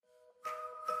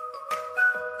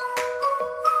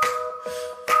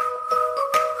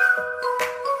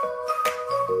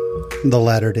The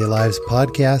Latter-day Lives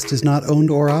podcast is not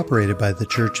owned or operated by The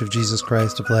Church of Jesus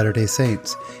Christ of Latter-day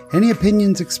Saints. Any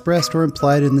opinions expressed or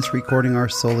implied in this recording are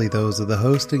solely those of the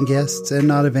host and guests and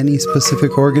not of any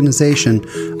specific organization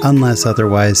unless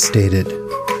otherwise stated.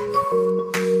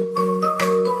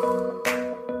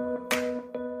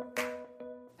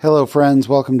 Hello, friends.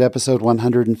 Welcome to episode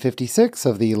 156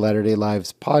 of the Latter-day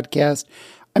Lives podcast.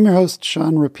 I'm your host,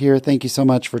 Sean Rapier. Thank you so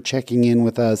much for checking in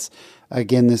with us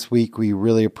again this week. We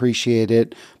really appreciate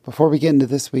it. Before we get into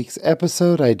this week's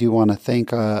episode, I do want to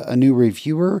thank a new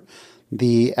reviewer.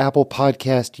 The Apple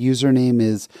Podcast username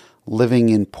is Living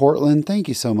in Portland. Thank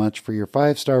you so much for your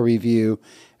 5-star review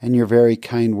and your very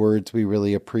kind words. We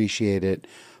really appreciate it.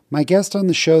 My guest on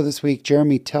the show this week,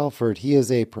 Jeremy Telford, he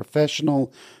is a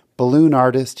professional balloon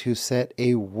artist who set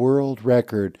a world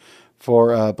record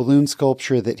for a balloon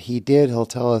sculpture that he did. He'll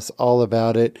tell us all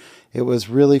about it. It was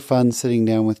really fun sitting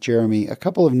down with Jeremy. A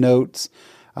couple of notes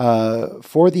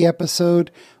for the episode.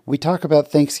 We talk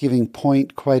about Thanksgiving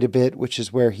Point quite a bit, which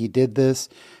is where he did this.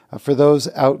 For those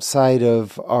outside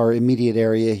of our immediate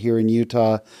area here in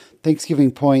Utah,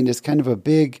 Thanksgiving Point is kind of a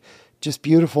big, just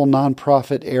beautiful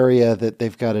nonprofit area that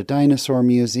they've got a dinosaur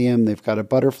museum, they've got a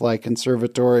butterfly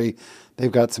conservatory,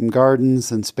 they've got some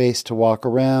gardens and space to walk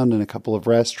around and a couple of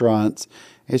restaurants.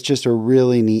 It's just a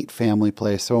really neat family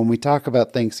place. So when we talk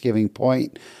about Thanksgiving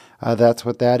Point, that's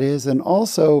what that is. And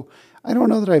also, I don't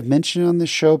know that I've mentioned on this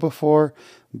show before,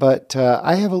 but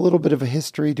I have a little bit of a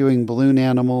history doing balloon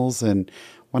animals. And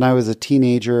when I was a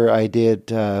teenager, I did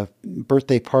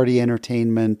birthday party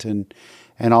entertainment and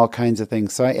all kinds of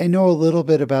things. So I know a little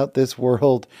bit about this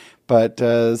world, but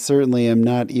certainly am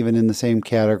not even in the same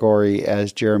category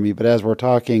as Jeremy. But as we're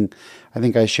talking, I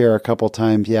think I share a couple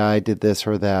times, yeah, I did this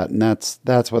or that, and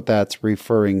that's what that's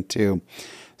referring to.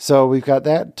 So we've got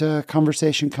that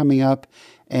conversation coming up.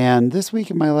 And this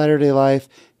week in my Latter-day Life,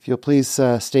 if you'll please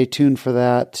stay tuned for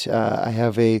that, I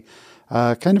have a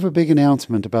kind of a big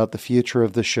announcement about the future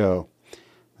of the show.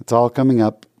 It's all coming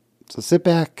up. So sit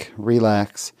back,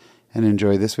 relax, and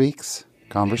enjoy this week's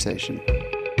conversation.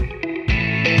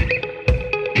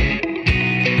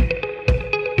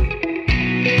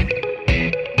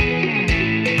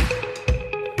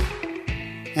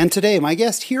 And today, my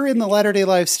guest here in the Latter-day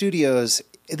Live studios,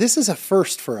 this is a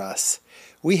first for us.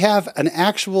 We have an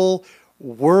actual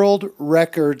world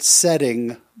record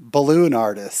setting balloon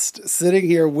artist sitting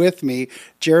here with me,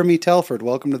 Jeremy Telford.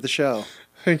 Welcome to the show.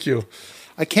 Thank you.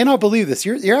 I cannot believe this.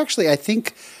 You're actually, I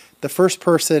think, the first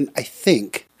person,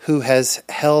 who has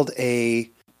held a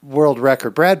world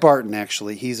record. Brad Barton,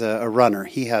 actually, he's a runner.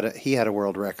 He had a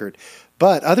world record.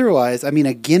 But otherwise, I mean,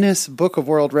 a Guinness Book of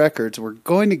World Records. We're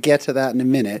going to get to that in a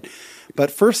minute.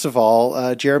 But first of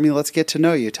all, Jeremy, let's get to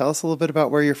know you. Tell us a little bit about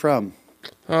where you're from.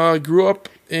 I grew up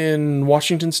in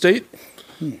Washington State,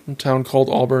 a town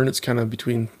called Auburn. It's kind of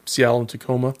between Seattle and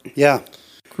Tacoma. Yeah.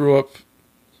 Grew up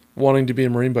wanting to be a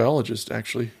marine biologist,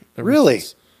 actually. Really?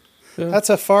 Yeah.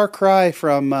 That's a far cry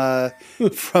from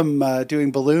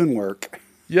doing balloon work.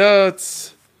 Yeah,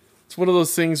 it's one of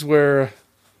those things where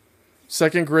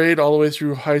second grade all the way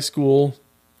through high school,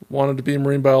 wanted to be a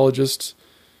marine biologist,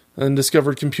 and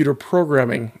discovered computer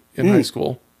programming in high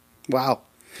school. Wow.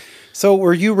 So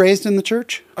were you raised in the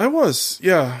church? I was,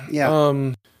 yeah.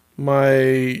 Yeah.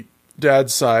 My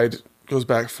dad's side goes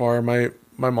back far. My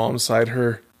mom's side,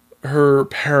 her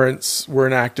parents were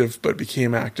inactive but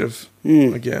became active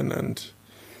again.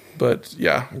 But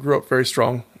yeah, I grew up very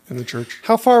strong in the church.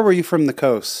 How far were you from the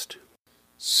coast?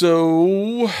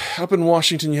 So up in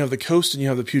Washington, you have the coast and you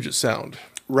have the Puget Sound.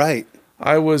 Right.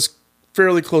 I was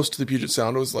fairly close to the Puget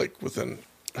Sound. It was like within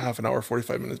half an hour,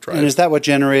 45-minute drive. And is that what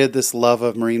generated this love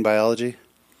of marine biology?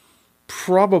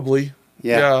 Probably.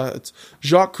 Yeah. It's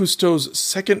Jacques Cousteau's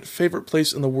second favorite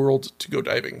place in the world to go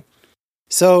diving.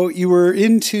 So you were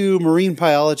into marine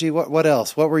biology. What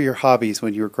else? What were your hobbies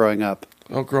when you were growing up?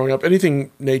 Well, growing up,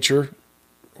 anything nature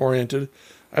oriented.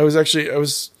 I was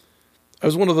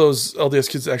one of those LDS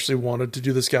kids that actually wanted to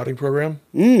do the scouting program.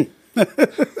 And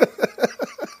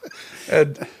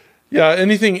yeah,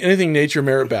 anything nature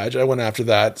merit badge, I went after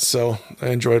that. So I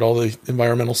enjoyed all the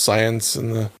environmental science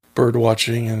and the bird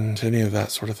watching and any of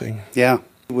that sort of thing. Yeah.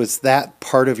 Was that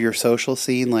part of your social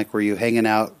scene? Like, were you hanging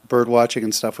out bird watching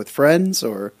and stuff with friends,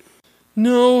 or?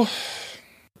 No.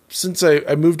 Since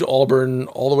I moved to Auburn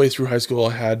all the way through high school,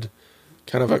 I had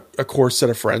kind of a core set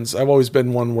of friends. I've always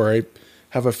been one where I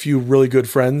have a few really good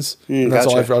friends, and that's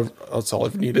all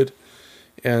I've needed.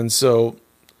 And so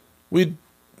we'd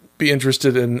be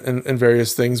interested in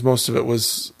various things. Most of it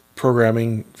was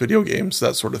programming, video games,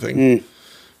 that sort of thing.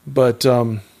 But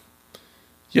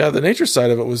yeah, the nature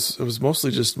side of it was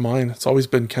mostly just mine. It's always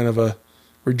been kind of a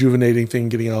rejuvenating thing,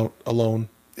 getting out alone.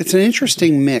 It's an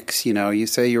interesting mix, You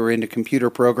say you were into computer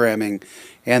programming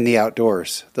and the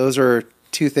outdoors. Those are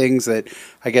two things that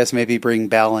I guess maybe bring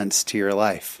balance to your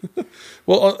life.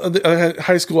 Well,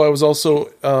 high school, I was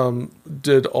also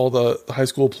did all the high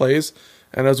school plays,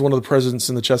 and I was one of the presidents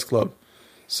in the chess club.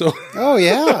 So. Oh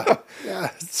yeah,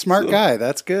 yeah, smart guy.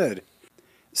 That's good.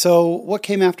 So, what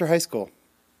came after high school?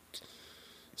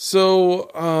 So,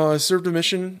 I served a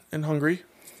mission in Hungary.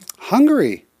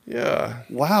 Hungary? Yeah.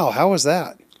 Wow, how was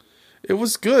that? It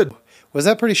was good. Was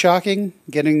that pretty shocking,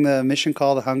 getting the mission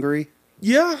call to Hungary?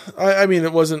 Yeah. I mean,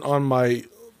 it wasn't on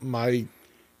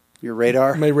your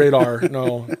radar? My radar,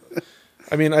 no.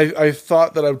 I mean, I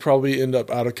thought that I would probably end up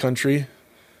out of country.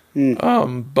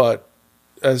 But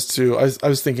as to, I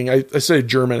was thinking, I studied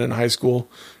German in high school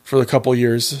for a couple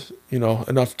years,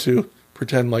 enough to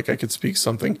pretend like I could speak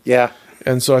something. Yeah.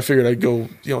 And so I figured I'd go,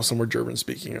 somewhere German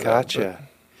speaking. Gotcha.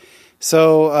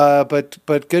 So,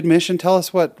 but good mission. Tell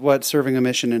us what serving a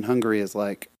mission in Hungary is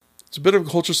like. It's a bit of a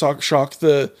culture shock.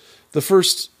 The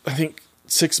first, I think,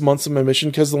 6 months of my mission,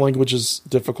 because the language is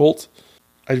difficult,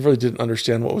 I really didn't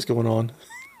understand what was going on.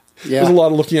 Yeah. There's a lot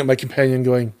of looking at my companion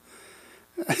going,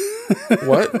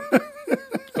 what?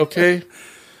 Okay.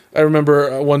 I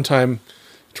remember one time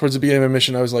towards the beginning of my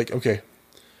mission, I was like, okay,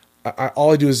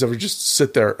 all I do is ever just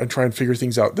sit there and try and figure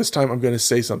things out. This time I'm going to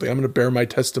say something. I'm going to bear my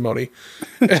testimony.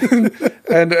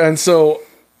 and so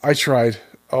I tried.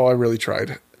 Oh, I really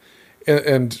tried.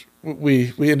 And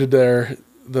we ended there.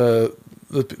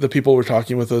 The people were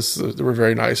talking with us. They were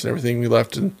very nice and everything. We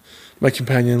left, and my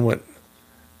companion went,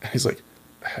 he's like,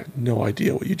 I have no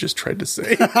idea what you just tried to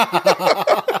say.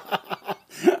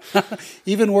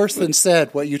 Even worse than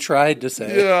said, what you tried to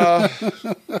say. Yeah.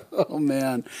 Oh,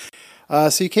 man.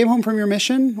 So you came home from your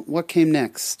mission. What came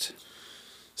next?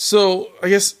 So I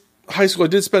guess high school, I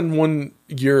did spend 1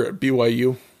 year at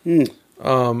BYU.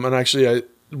 And actually I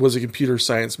was a computer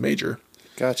science major.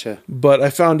 Gotcha. But I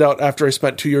found out after I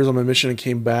spent 2 years on my mission and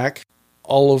came back,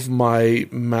 all of my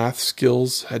math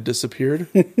skills had disappeared.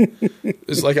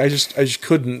 It's like I just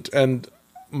couldn't. And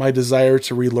my desire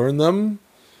to relearn them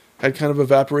had kind of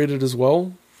evaporated as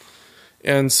well.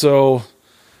 And so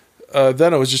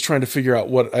then I was just trying to figure out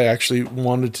what I actually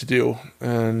wanted to do.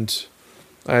 And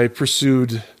I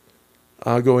pursued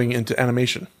going into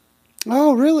animation.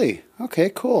 Oh, really?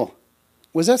 Okay, cool.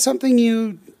 Was that something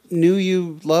you knew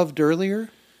you loved earlier?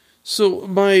 So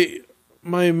my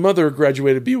mother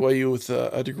graduated BYU with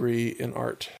a degree in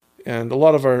art. And a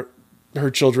lot of her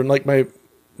children, like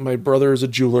my brother is a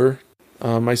jeweler.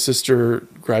 My sister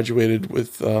graduated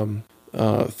with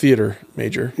theater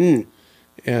major.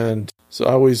 And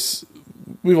so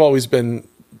we've always been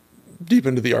deep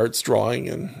into the arts, drawing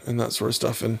and that sort of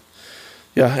stuff. And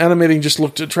yeah, animating just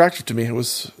looked attractive to me. It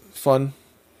was fun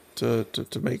to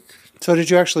make. So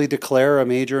did you actually declare a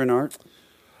major in art?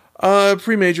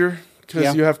 Pre-major,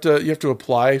 because you have to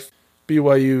apply.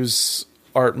 BYU's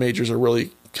art majors are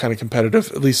really kind of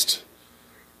competitive. At least,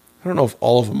 I don't know if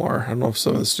all of them are. I don't know if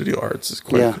some of the studio arts is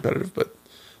quite competitive, but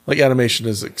like animation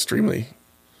is extremely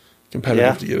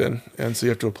competitive to get in, and so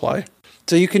you have to apply.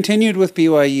 So you continued with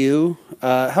BYU.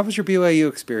 How was your BYU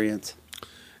experience?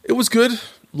 It was good.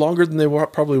 Longer than they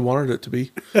probably wanted it to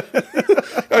be.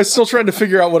 I was still trying to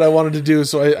figure out what I wanted to do,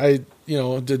 so I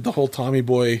did the whole Tommy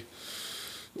Boy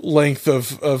length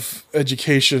of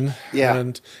education. Yeah.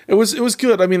 And it was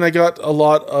good. I mean, I got a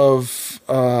lot of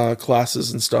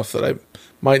classes and stuff that I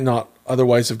might not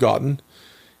otherwise have gotten.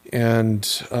 And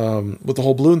with the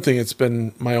whole balloon thing, it's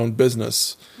been my own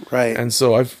business. Right. And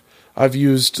so I've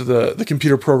used the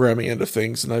computer programming end of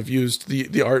things, and I've used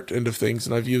the art end of things,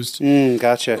 and I've used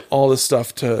gotcha. all this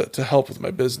stuff to help with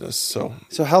my business.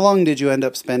 So how long did you end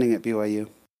up spending at BYU?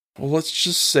 Well, let's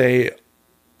just say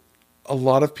a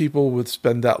lot of people would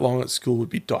spend that long at school would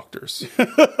be doctors.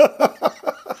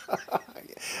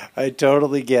 I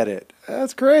totally get it.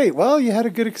 That's great. Well, you had a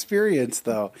good experience,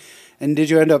 though. And did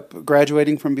you end up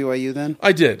graduating from BYU then?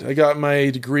 I did. I got my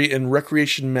degree in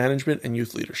recreation management and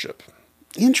youth leadership.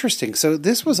 Interesting. So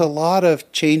this was a lot of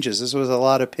changes. This was a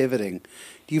lot of pivoting.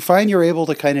 Do you find you're able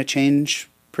to kind of change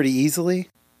pretty easily?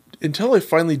 Until I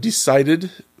finally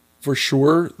decided for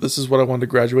sure this is what I wanted to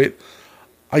graduate,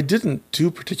 I didn't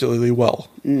do particularly well.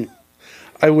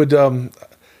 I would, I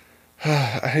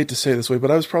hate to say it this way,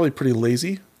 but I was probably pretty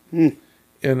lazy in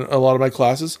a lot of my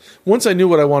classes. Once I knew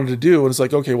what I wanted to do, and it's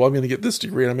like, okay, well, I'm going to get this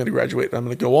degree and I'm going to graduate and I'm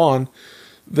going to go on,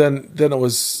 then it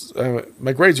was,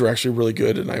 my grades were actually really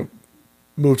good, and I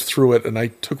moved through it, and I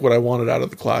took what I wanted out of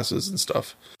the classes and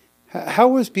stuff. How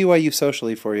was BYU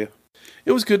socially for you?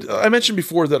 It was good. I mentioned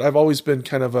before that I've always been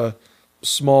kind of a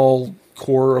small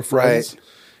core of friends. Right.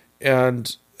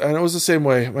 And And it was the same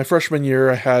way. My freshman year,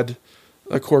 I had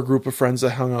a core group of friends I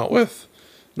hung out with.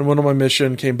 And one of my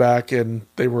mission came back, and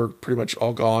they were pretty much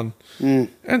all gone.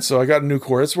 And so I got a new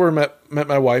core. That's where I met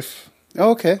my wife.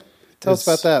 Oh, okay. Tell us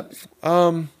about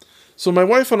that. So my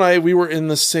wife and I, we were in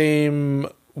the same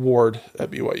ward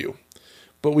at BYU.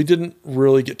 But we didn't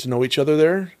really get to know each other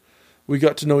there. We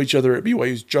got to know each other at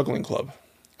BYU's juggling club.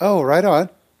 Oh, right on.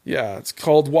 Yeah, it's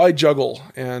called Why Juggle.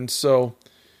 And so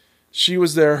she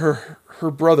was there.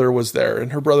 Her brother was there.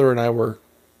 And her brother and I were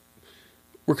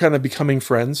kind of becoming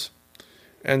friends.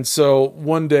 And so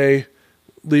one day,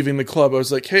 leaving the club, I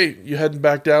was like, hey, you heading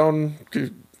back down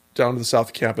to the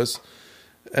south campus?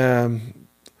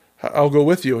 I'll go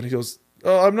with you. And he goes,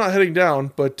 oh, I'm not heading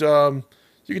down, but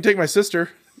you can take my sister.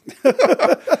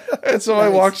 And so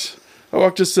nice. I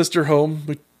walked his sister home.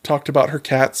 We talked about her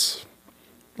cats,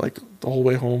 like the whole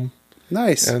way home.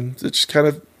 Nice. And it just kind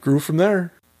of grew from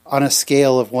there. On a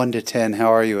scale of 1 to 10,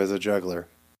 how are you as a juggler?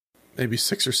 Maybe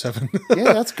 6 or 7.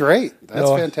 Yeah, that's great. That's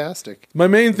fantastic. My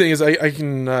main thing is I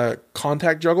can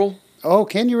contact juggle. Oh,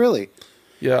 can you really?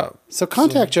 Yeah. So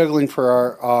contact juggling,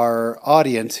 for our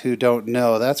audience who don't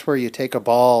know, that's where you take a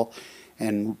ball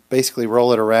and basically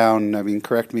roll it around. I mean,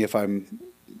 correct me if I'm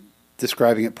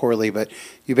describing it poorly, but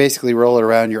you basically roll it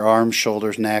around your arms,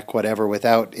 shoulders, neck, whatever,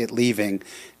 without it leaving.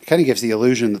 It kind of gives the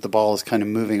illusion that the ball is kind of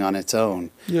moving on its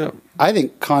own. Yeah. I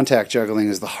think contact juggling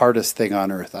is the hardest thing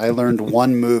on earth. I learned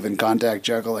one move in contact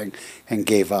juggling and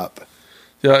gave up.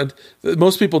 Yeah, and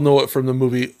most people know it from the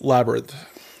movie Labyrinth.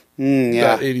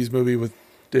 Yeah. That 80s movie with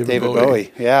David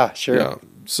Bowie. Yeah, sure. Yeah.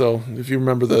 So if you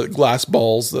remember the glass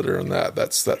balls that are in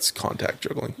that's contact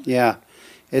juggling. Yeah.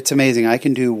 It's amazing. I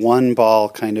can do one ball,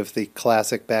 kind of the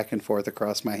classic back and forth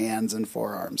across my hands and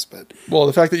forearms. But well,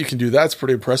 the fact that you can do that's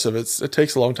pretty impressive. It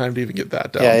takes a long time to even get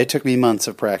that down. Yeah, it took me months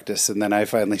of practice, and then I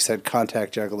finally said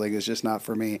contact juggling is just not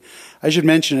for me. I should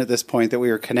mention at this point that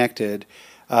we were connected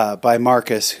by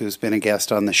Marcus, who's been a guest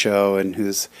on the show and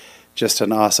who's just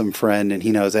an awesome friend, and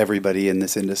he knows everybody in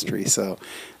this industry, so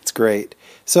it's great.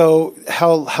 So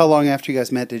how long after you guys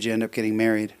met did you end up getting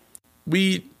married?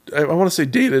 I want to say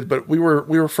dated, but we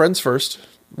were friends first.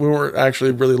 We weren't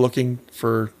actually really looking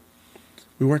for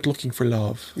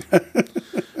love.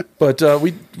 But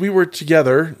we were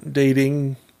together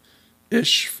dating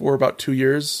ish for about 2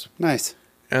 years. Nice.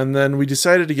 And then we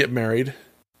decided to get married.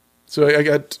 So I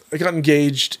got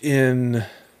engaged in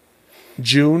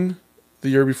June, the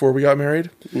year before we got married.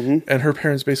 Mm-hmm. And her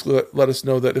parents basically let us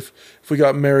know that if we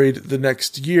got married the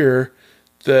next year,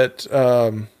 that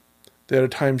they had a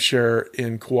timeshare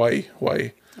in Kauai,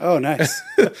 Hawaii. Oh, nice.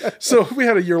 So we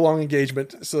had a year-long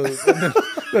engagement. So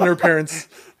then her parents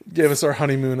gave us our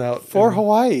honeymoon out. For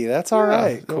Hawaii. That's all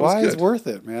right. Kauai is worth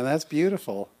it, man. That's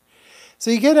beautiful.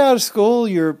 So you get out of school,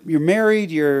 you're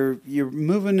married, you're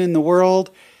moving in the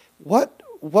world. What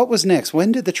was next?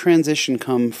 When did the transition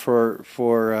come for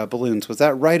balloons? Was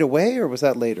that right away or was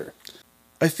that later?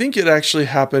 I think it actually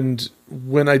happened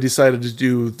when I decided to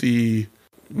do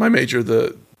my major,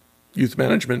 the youth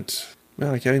management.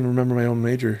 Man, I can't even remember my own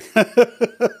major.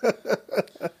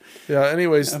 Yeah.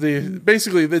 Anyways,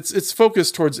 basically it's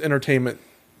focused towards entertainment,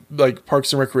 like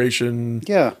parks and recreation,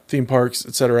 theme parks,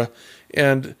 etc.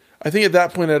 And I think at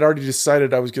that point I'd already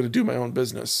decided I was going to do my own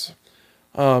business.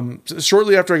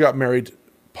 Shortly after I got married,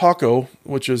 Paco,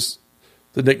 which is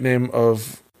the nickname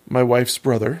of my wife's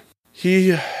brother, he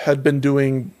had been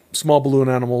doing small balloon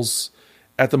animals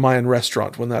at the Mayan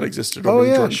restaurant when that existed over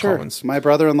in Jordan Commons. My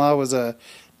brother-in-law was a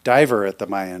diver at the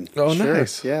Mayan. Oh, sure.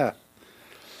 Nice. Yeah.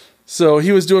 So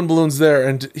he was doing balloons there,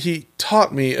 and he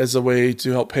taught me as a way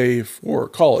to help pay for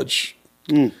college.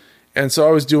 Mm. And so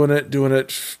I was doing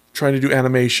it, trying to do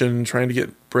animation, trying to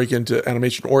break into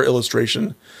animation or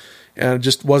illustration, and it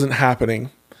just wasn't happening.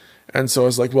 And so I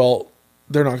was like, well,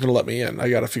 they're not going to let me in. I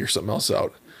got to figure something else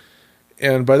out.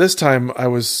 And by this time, I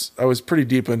was pretty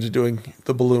deep into doing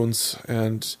the balloons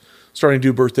and starting to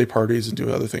do birthday parties and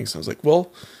do other things. And I was like,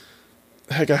 well,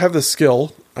 heck, I have this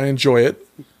skill. I enjoy it.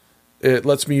 It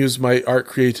lets me use my art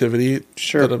creativity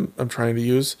that I'm trying to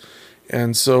use.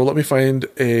 And so let me find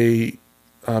a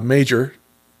major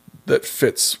that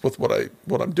fits with what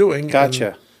I'm doing.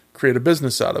 Gotcha. And create a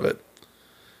business out of it.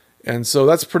 And so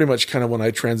that's pretty much kind of when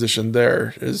I transitioned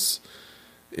there is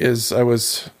I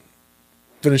was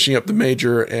finishing up the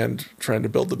major and trying to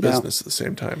build the business at the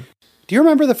same time. Do you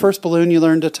remember the first balloon you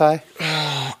learned to tie?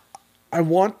 I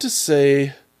want to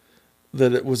say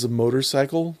that it was a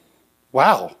motorcycle.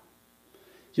 Wow.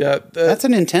 Yeah. That's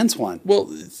an intense one.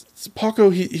 Well, Paco,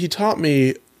 he taught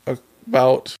me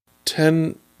about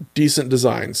 10 decent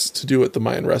designs to do at the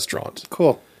Mayan restaurant.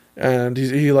 Cool. And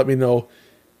he let me know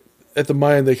at the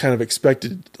Mayan they kind of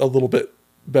expected a little bit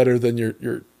better than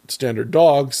your standard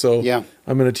dog. So yeah.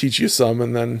 I'm going to teach you some,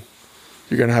 and then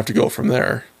you're going to have to go from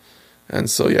there. And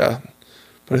so, yeah.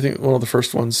 But I think one of the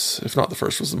first ones, if not the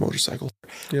first, was the motorcycle.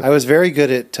 Yep. I was very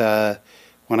good at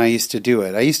when I used to do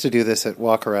it. I used to do this at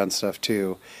walk-around stuff,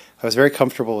 too. I was very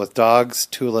comfortable with dogs,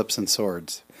 tulips, and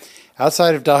swords.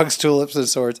 Outside of dogs, tulips, and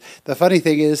swords, the funny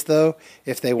thing is, though,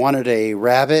 if they wanted a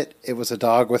rabbit, it was a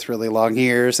dog with really long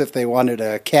ears. If they wanted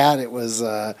a cat, it was,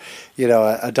 a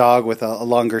dog with a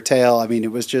longer tail. I mean,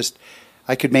 it was just,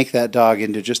 I could make that dog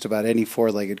into just about any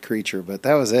four-legged creature, but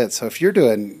that was it. So if you're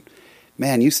doing,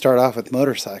 man, you start off with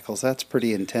motorcycles, that's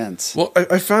pretty intense. Well,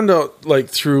 I found out, like,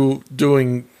 through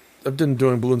I've been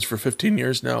doing balloons for 15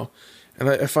 years now, and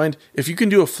I find if you can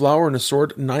do a flower and a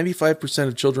sword, 95%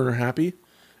 of children are happy.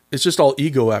 It's just all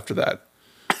ego after that.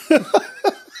 I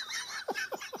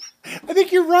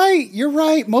think you're right. You're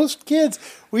right. Most kids,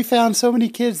 we found so many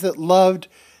kids that loved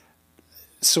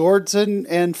swords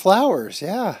and flowers.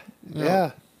 Yeah.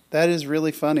 That is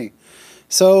really funny.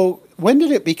 So when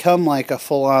did it become like a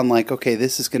full-on, like, okay,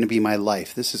 this is going to be my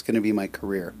life. This is going to be my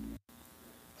career?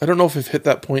 I don't know if I've hit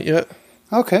that point yet.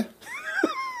 Okay.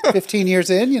 15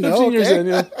 years in, 15 years in,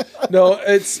 yeah. No,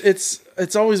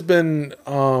 it's always been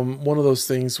one of those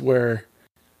things where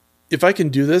if I can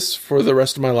do this for the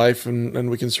rest of my life and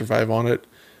we can survive on it,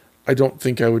 I don't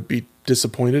think I would be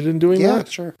disappointed in doing that. Yeah,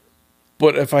 sure.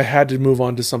 But if I had to move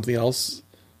on to something else,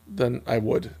 then I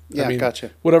would. Yeah,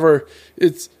 gotcha. Whatever.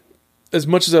 It's as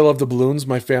much as I love the balloons,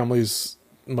 my family's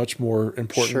much more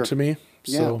important to me.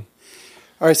 Yeah. So.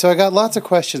 All right, so I got lots of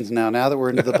questions now that we're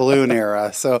into the balloon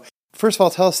era. So first of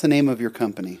all, tell us the name of your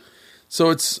company.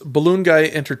 So it's Balloon Guy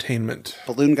Entertainment.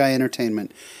 Balloon Guy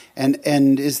Entertainment.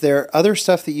 And is there other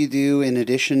stuff that you do in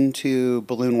addition to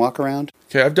Balloon Walk Around?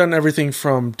 Okay, I've done everything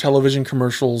from television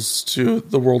commercials to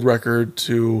the world record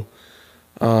to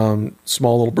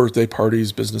small little birthday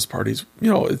parties, business parties.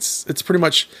 It's pretty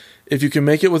much, if you can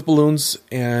make it with balloons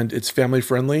and it's family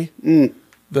friendly,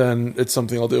 then it's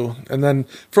something I'll do. And then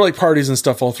for like parties and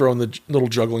stuff, I'll throw in the little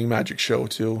juggling magic show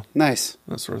too. Nice.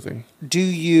 That sort of thing. Do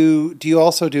you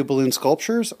also do balloon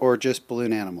sculptures or just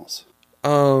balloon animals?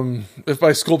 If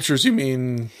by sculptures you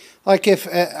mean... Like if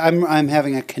I'm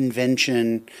having a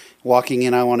convention, walking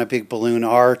in, I want a big balloon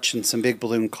arch and some big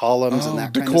balloon columns and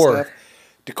that decor. Kind of stuff.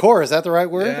 Decor, is that the right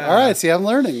word? Yeah. All right, see, I'm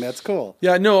learning. That's cool.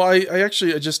 Yeah, no, I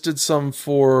just did some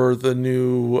for the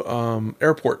new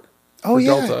airport. Oh,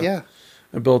 yeah, Delta. yeah.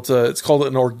 I built it's called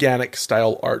an organic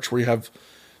style arch where you have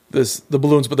the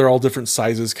balloons, but they're all different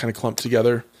sizes kind of clumped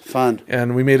together. Fun.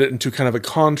 And we made it into kind of a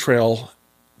contrail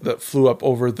that flew up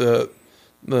over the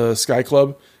Sky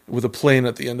Club with a plane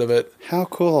at the end of it. How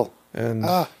cool. And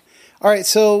all right,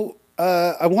 so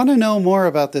I want to know more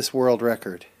about this world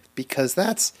record because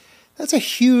that's a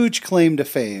huge claim to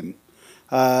fame.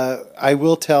 I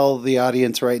will tell the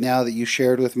audience right now that you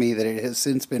shared with me that it has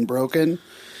since been broken.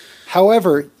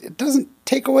 However, it doesn't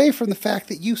take away from the fact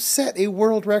that you set a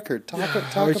world record. Talk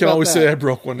I can always say I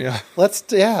broke one, yeah. Let's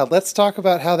talk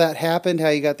about how that happened, how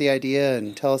you got the idea,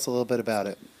 and tell us a little bit about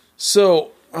it.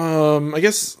 So, I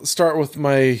guess start with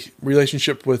my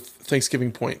relationship with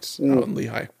Thanksgiving Point out in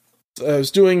Lehigh. I was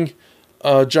doing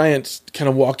a giant kind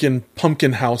of walk-in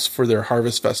pumpkin house for their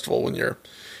harvest festival one year.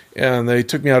 And they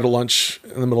took me out to lunch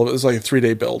in the middle of it. It was like a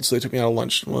 3-day build, so they took me out to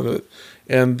lunch.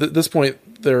 And at this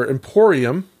point, their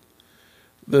Emporium,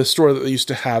 the store that they used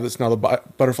to have that's now the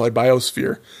Butterfly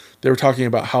Biosphere, they were talking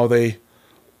about how they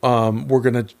were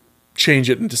going to change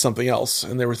it into something else.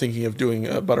 And they were thinking of doing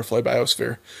a Butterfly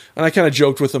Biosphere. And I kind of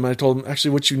joked with them. And I told them,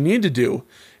 actually, what you need to do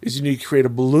is you need to create a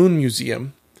balloon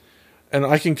museum. And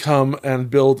I can come and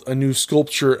build a new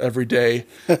sculpture every day.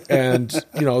 And,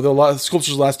 the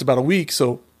sculptures last about a week.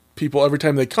 So people, every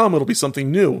time they come, it'll be something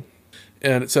new.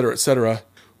 And et cetera, et cetera.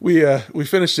 We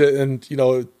finished it and,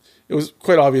 it was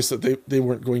quite obvious that they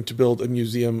weren't going to build a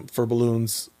museum for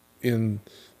balloons in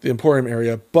the Emporium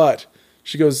area. But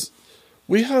she goes,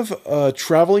 we have a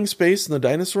traveling space in the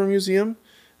Dinosaur Museum,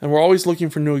 and we're always looking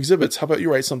for new exhibits. How about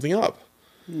you write something up?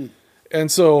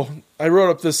 And so I wrote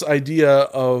up this idea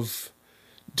of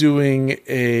doing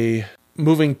a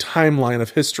moving timeline of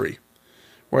history,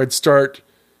 where I'd start,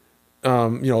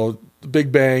 the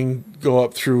Big Bang, go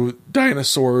up through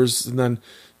dinosaurs, and then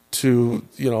to,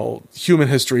 human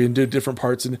history and do different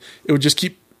parts. And it would just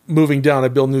keep moving down.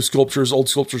 I'd build new sculptures, old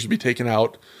sculptures would be taken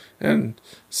out, and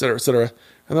et cetera, et cetera.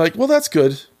 And they're like, well, that's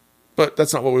good, but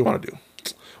that's not what we want to do.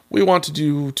 We want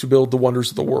to build the wonders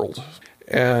of the world.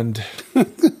 And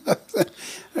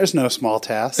there's no small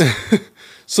task.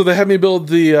 So they had me build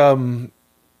the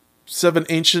 7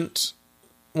 ancient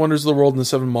wonders of the world and the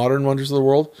 7 modern wonders of the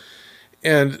world.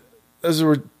 And as we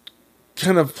were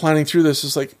kind of planning through this,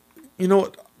 is like, you know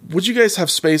what? Would you guys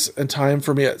have space and time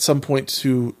for me at some point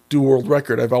to do a world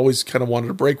record? I've always kind of wanted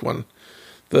to break one.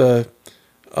 The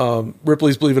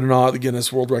Ripley's Believe It or Not, the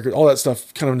Guinness World Record, all that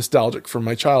stuff, kind of nostalgic from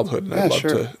my childhood, and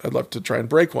I'd love to try and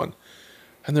break one.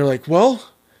 And they're like,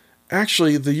 well,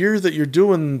 actually, the year that you're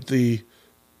doing the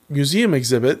museum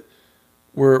exhibit,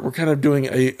 we're kind of doing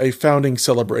a founding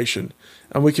celebration,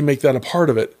 and we can make that a part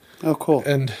of it. Oh, cool.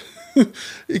 And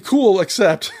cool,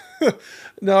 except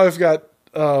now I've got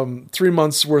 3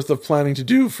 months worth of planning to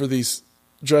do for these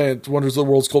giant Wonders of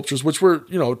the World sculptures, which were,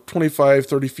 25,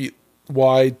 30 feet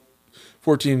wide,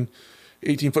 14,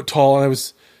 18 foot tall. And I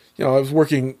was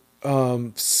working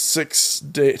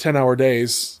 10-hour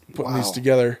days putting these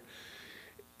together.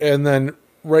 And then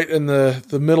right in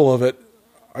the middle of it,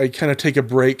 I kind of take a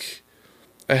break.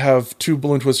 I have 2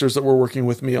 balloon twisters that were working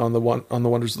with me on the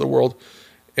Wonders of the World.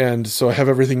 And so I have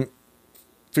everything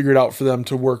figured out for them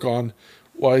to work on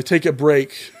while I take a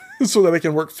break so that I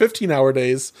can work 15-hour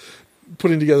days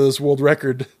putting together this world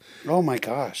record. Oh my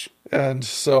gosh. And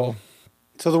so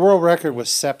the world record was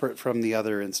separate from the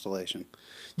other installation.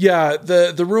 Yeah,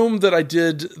 the room that I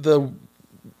did the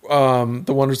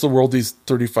Wonders of the World, these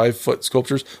 35-foot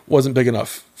sculptures, wasn't big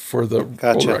enough for the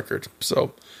world record.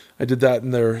 So I did that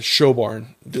in their show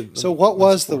barn. So what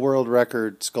was the world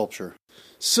record sculpture?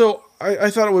 So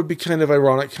I thought it would be kind of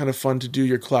ironic, kind of fun to do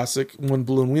your classic one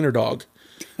balloon wiener dog,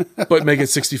 but make it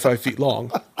 65 feet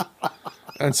long.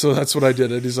 And so that's what I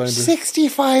did. I designed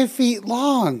 65 feet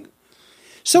long.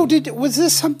 So was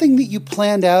this something that you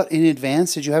planned out in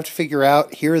advance? Did you have to figure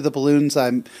out, here are the balloons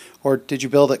or did you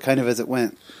build it kind of as it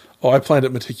went? Oh, I planned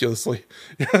it meticulously.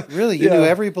 Really? You knew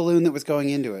every balloon that was going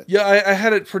into it? Yeah, I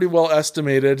had it pretty well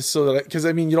estimated so that, because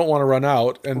you don't want to run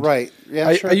out. And right.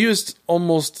 Yeah, I used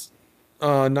almost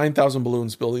 9,000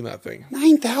 balloons building that thing.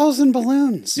 9,000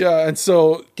 balloons? Yeah, and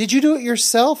so... Did you do it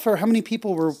yourself, or how many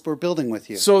people were building with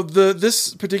you? So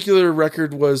this particular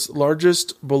record was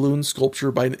largest balloon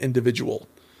sculpture by an individual.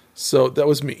 So that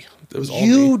was me. That was all me.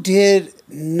 You did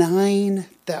 9,000...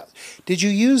 Did you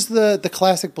use the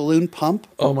classic balloon pump?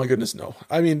 Oh my goodness, no.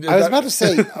 I mean... I was about to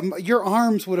say, your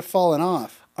arms would have fallen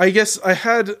off. I guess I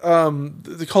had,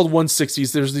 they're called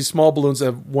 160s. There's these small balloons that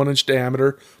have 1-inch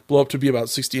diameter, blow up to be about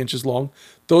 60 inches long.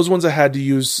 Those ones I had to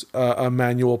use a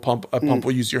manual pump. A pump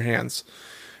will use your hands.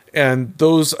 And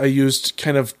those I used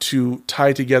kind of to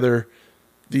tie together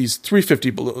these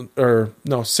 350 balloons,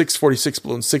 646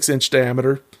 balloons, 6-inch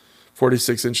diameter,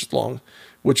 46 inches long,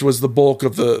 which was the bulk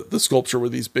of the sculpture, were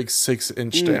these big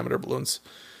 6-inch diameter balloons.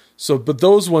 So, but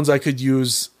those ones I could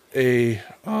use a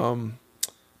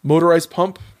motorized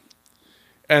pump,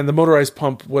 and the motorized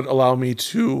pump would allow me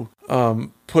to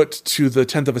put to the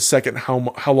 10th of a second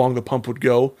how long the pump would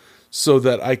go, so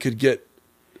that I could get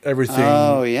everything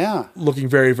looking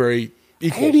very, very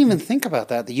equal. I didn't even think about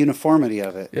that, the uniformity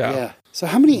of it. Yeah. So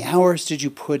how many hours did you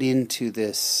put into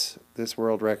this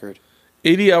world record?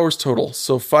 80 hours total.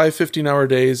 So 5 15-hour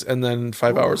days and then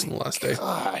 5 hours in the last day.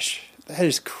 Gosh, that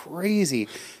is crazy.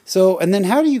 So, and then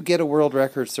how do you get a world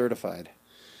record certified?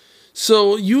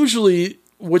 So usually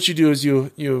what you do is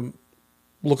you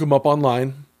look them up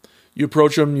online. You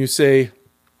approach them, you say,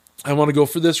 I want to go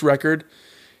for this record.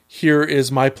 Here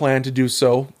is my plan to do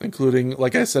so, including,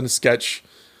 like I said, a sketch,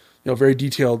 very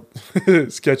detailed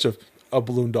sketch of a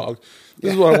balloon dog.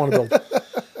 This is what I want to build.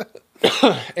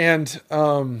 And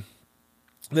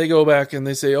they go back and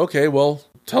they say, okay, well,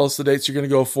 tell us the dates you're going to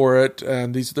go for it.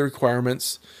 And these are the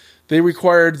requirements. They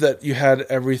required that you had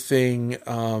everything,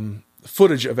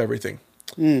 footage of everything.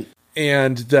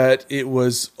 And that it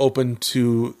was open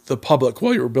to the public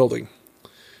while you were building.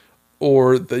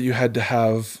 Or that you had to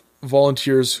have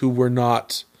volunteers who were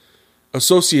not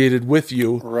associated with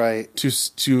you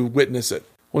to witness it.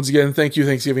 Once again, thank you,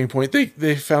 Thanksgiving Point.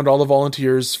 They found all the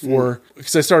volunteers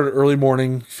because I started early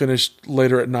morning, finished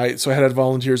later at night. So I had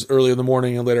volunteers early in the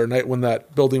morning and later at night when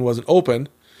that building wasn't open.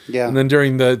 Yeah. And then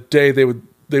during the day, they would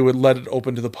let it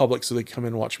open to the public so they could come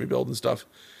in and watch me build and stuff.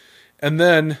 And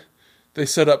then they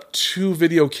set up 2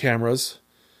 video cameras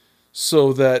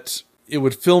so that it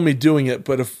would film me doing it.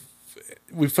 But if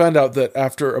we found out that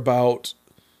after about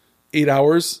 8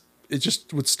 hours, it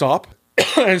just would stop.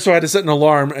 And so I had to set an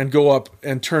alarm and go up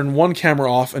and turn one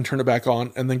camera off and turn it back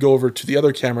on, and then go over to the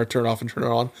other camera, turn it off and turn it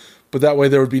on. But that way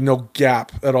there would be no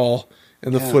gap at all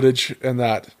in the footage and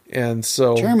that. And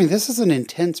so, Jeremy, this is an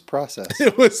intense process.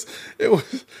 It was.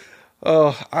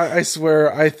 I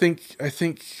swear. I think.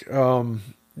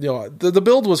 The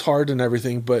build was hard and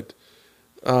everything, but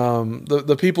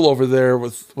the people over there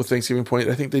with Thanksgiving Point,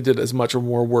 I think they did as much or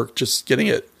more work just getting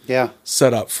it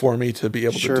set up for me to be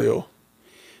able to do.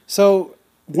 So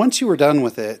once you were done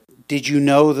with it, did you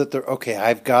know that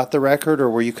I've got the record, or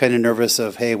were you kind of nervous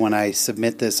of, hey, when I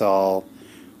submit this all,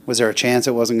 was there a chance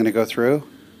it wasn't going to go through?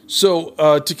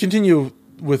 So to continue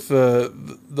with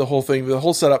the whole thing, the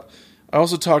whole setup, I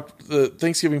also talked the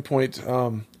Thanksgiving point.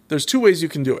 There's two ways you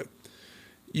can do it.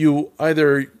 You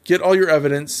either get all your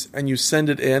evidence and you send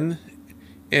it in,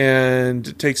 and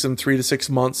it takes them 3 to 6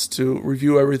 months to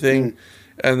review everything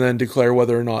and then declare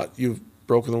whether or not you've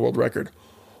broken the world record.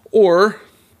 Or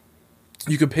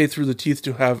you can pay through the teeth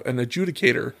to have an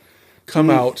adjudicator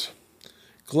come out,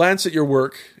 glance at your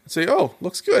work, and say, "Oh,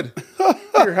 looks good.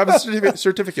 Here, have a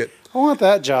certificate." I want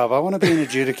that job. I want to be an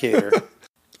adjudicator.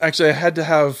 Actually, I had to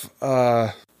have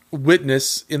a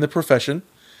witness in the profession,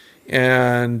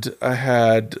 and I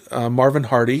had Marvin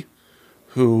Hardy,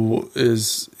 who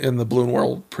is in the balloon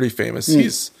world pretty famous.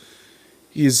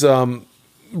 He's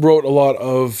wrote a lot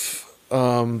of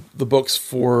the books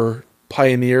for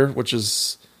Pioneer, which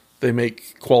is they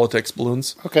make Qualitex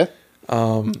balloons. Okay.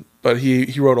 But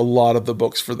he wrote a lot of the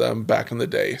books for them back in the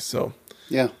day. So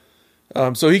yeah.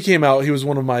 So he came out. He was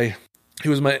my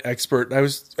expert.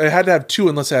 I had to have two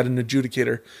unless I had an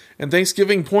adjudicator. And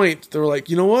Thanksgiving point, they were like,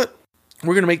 you know what?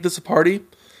 We're gonna make this a party.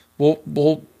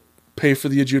 We'll pay for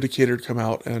the adjudicator to come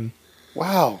out and.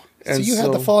 Wow. So you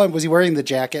had the full on. Was he wearing the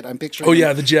jacket? I'm picturing. Oh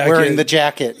yeah, the jacket. Wearing the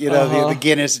jacket. You know, the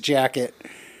Guinness jacket.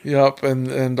 Yep,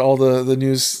 and all the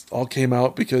news all came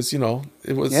out because it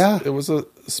was a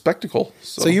spectacle.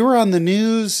 So you were on the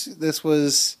news. This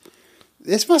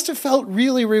must have felt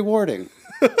really rewarding.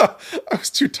 I was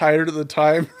too tired at the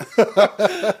time.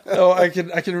 No, I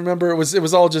can remember it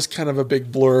was all just kind of a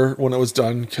big blur when it was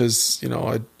done because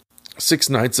I had 6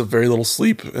 nights of very little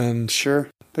sleep and sure.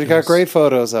 But you got great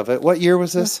photos of it. What year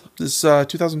was this? This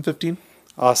 2015.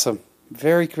 Awesome.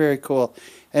 Very, very cool.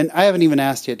 And I haven't even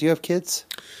asked yet. Do you have kids?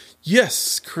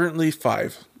 Yes, currently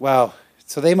 5. Wow.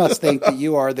 So they must think that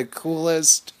you are the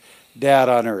coolest dad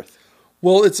on earth.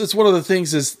 Well, it's one of the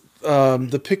things is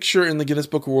the picture in the Guinness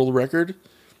Book of World Record.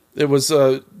 It was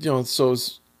the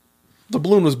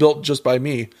balloon was built just by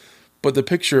me, but the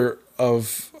picture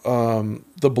of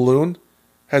the balloon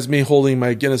has me holding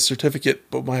my Guinness certificate,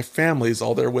 but my family's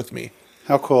all there with me.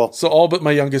 How cool. So all but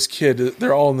my youngest kid,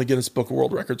 they're all in the Guinness Book of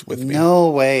World Records with me. No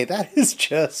way. That is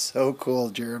just so cool,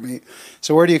 Jeremy.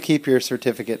 So where do you keep your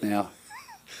certificate now?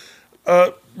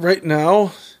 Right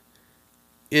now,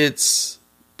 it's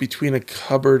between a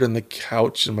cupboard and the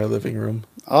couch in my living room.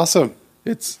 Awesome.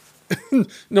 It's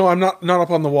no, I'm not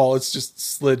up on the wall. It's just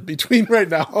slid between right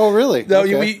now. Oh, really? No,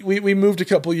 okay. we moved a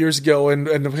couple years ago, and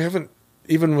we haven't,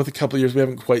 even with a couple of years, we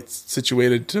haven't quite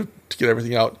situated to get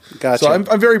everything out. Gotcha. So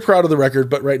I'm very proud of the record,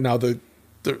 but right now the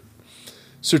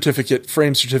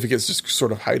frame certificate is just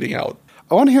sort of hiding out.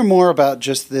 I want to hear more about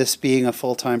just this being a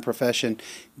full-time profession.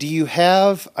 Do you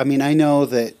have, I know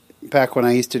that back when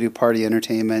I used to do party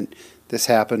entertainment, this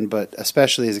happened, but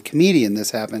especially as a comedian,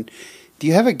 this happened. Do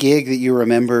you have a gig that you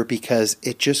remember because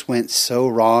it just went so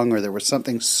wrong or there was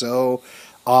something so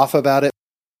off about it?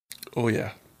 Oh,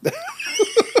 yeah.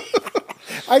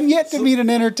 I'm yet to meet an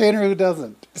entertainer who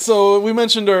doesn't. So we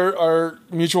mentioned our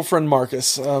mutual friend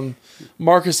Marcus.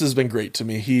 Marcus has been great to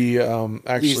me. He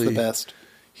actually... He's the best.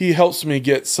 He helps me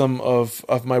get some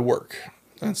of my work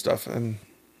and stuff. And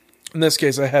in this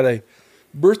case, I had a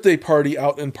birthday party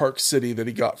out in Park City that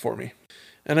he got for me.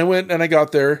 And I went and I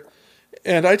got there.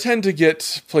 And I tend to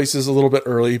get places a little bit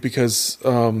early because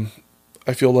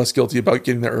I feel less guilty about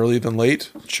getting there early than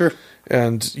late. Sure.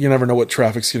 And you never know what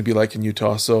traffic's going to be like in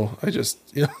Utah. So I just,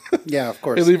 yeah, of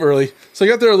course. I leave early. So I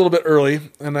got there a little bit early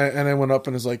and I went up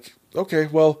and was like, okay,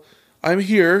 well, I'm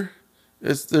here.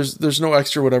 There's no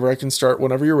extra whatever. I can start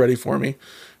whenever you're ready for me.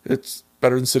 It's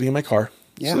better than sitting in my car.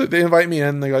 Yeah. So they invite me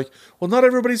in. They're like, well, not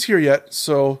everybody's here yet.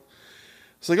 So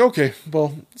it's like, okay,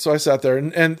 well, so I sat there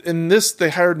and in this, they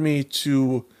hired me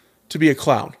to be a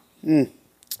clown.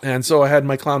 And so I had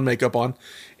my clown makeup on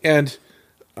and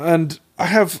I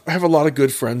have a lot of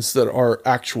good friends that are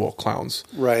actual clowns.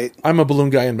 Right. I'm a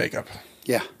balloon guy in makeup.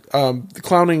 Yeah. The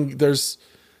clowning, there's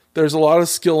a lot of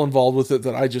skill involved with it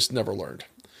that I just never learned.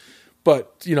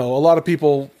 But, a lot of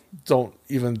people don't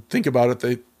even think about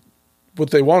it.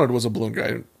 What they wanted was a balloon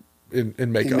guy in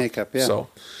makeup. In makeup, yeah.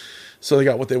 So they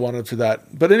got what they wanted for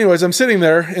that. But anyways, I'm sitting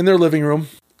there in their living room.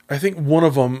 I think one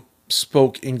of them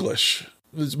spoke English.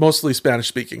 It was mostly Spanish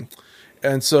speaking.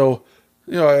 And so,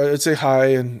 I'd say hi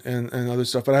and other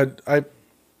stuff. But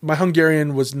my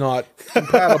Hungarian was not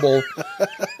compatible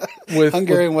with...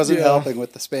 Hungarian wasn't helping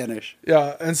with the Spanish.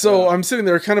 Yeah. And so I'm sitting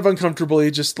there kind of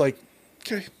uncomfortably, just like,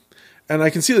 okay. And I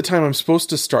can see the time I'm supposed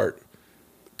to start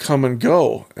come and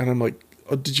go. And I'm like,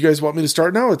 oh, did you guys want me to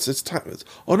start now? It's time.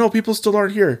 Oh, no, people still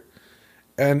aren't here.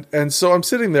 And so I'm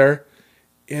sitting there,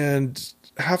 and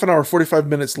half an hour, 45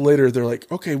 minutes later, they're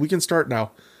like, okay, we can start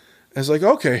now. And it's like,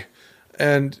 okay.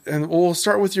 And we'll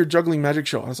start with your juggling magic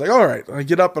show. And I was like, all right. And I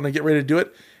get up and I get ready to do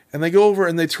it. And they go over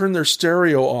and they turn their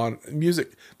stereo on,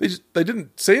 music. They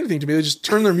didn't say anything to me. They just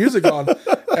turned their music on.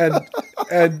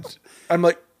 And I'm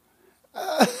like,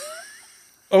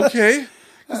 okay.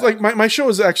 It's like my show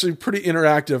is actually pretty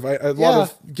interactive. I a lot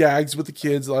of gags with the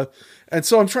kids. And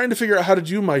so I'm trying to figure out how to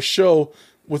do my show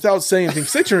without saying anything,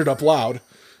 because they turn it up loud.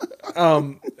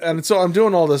 And so I'm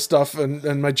doing all this stuff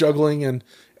and my juggling and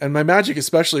my magic,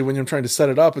 especially when you're trying to set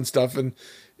it up and stuff.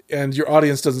 And your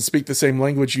audience doesn't speak the same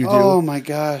language you do. Oh my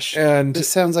gosh. And this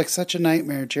sounds like such a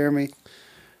nightmare, Jeremy.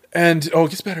 And it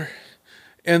gets better.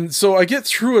 And so I get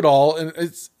through it all, and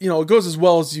it's, it goes as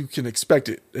well as you can expect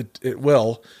it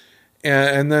will.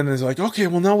 And then it's like, okay,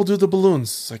 well now we'll do the balloons.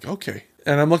 It's like, okay.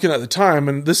 And I'm looking at the time,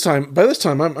 and by this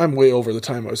time I'm way over the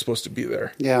time I was supposed to be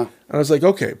there. Yeah. And I was like,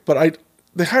 okay, but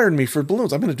they hired me for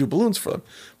balloons. I'm going to do balloons for them.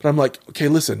 But I'm like, okay,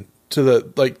 listen to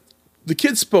the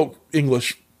kids spoke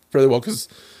English fairly well because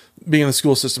being in the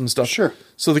school system and stuff. Sure.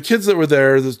 So the kids that were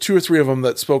there, there's 2 or 3 of them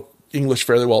that spoke English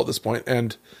fairly well at this point.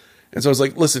 And so I was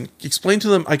like, listen, explain to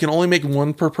them I can only make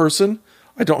 1 per person.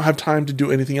 I don't have time to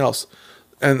do anything else.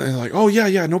 And they're like, oh,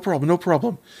 yeah, no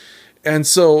problem. And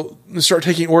so I start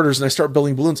taking orders and I start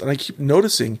building balloons. And I keep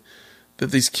noticing that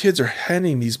these kids are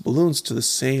handing these balloons to the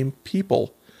same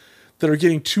people that are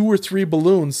getting 2 or 3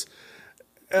 balloons.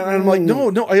 And I'm like,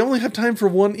 no, I only have time for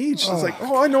 1 each. It's like,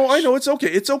 oh, I know, it's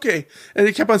okay. And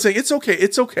he kept on saying, it's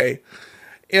okay.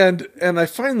 And I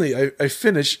finally, I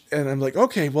finish, and I'm like,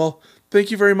 okay, well,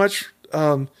 thank you very much.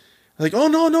 Like, oh,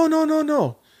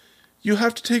 no. You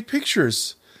have to take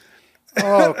pictures.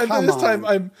 Oh, and this time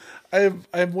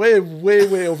I'm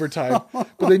way over time.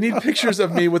 But they need pictures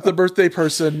of me with the birthday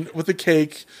person, with the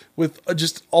cake, with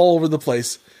just all over the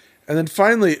place. And then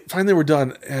finally we're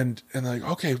done, and they're like,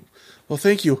 okay, well,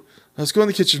 thank you. Let's go in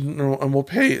the kitchen and we'll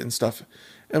pay and stuff.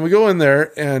 And we go in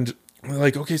there, and they're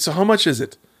like, okay, so how much is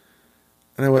it?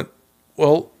 And I went,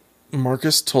 well,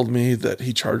 Marcus told me that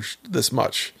he charged this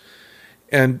much.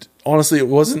 And honestly, it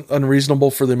wasn't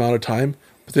unreasonable for the amount of time,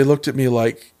 but they looked at me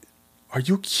like, are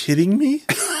you kidding me?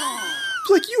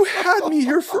 Like, you had me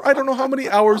here for I don't know how many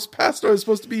hours past I was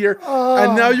supposed to be here,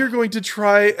 and now you're going to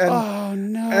try and oh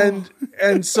no,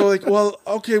 and so like, well,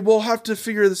 okay, we'll have to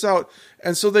figure this out.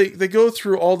 And so they go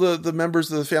through all the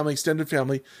members of the family, extended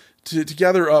family, to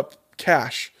gather up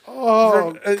cash.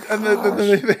 Oh, and then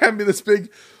they hand me this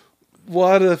big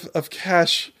wad of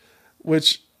cash,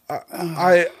 which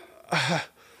I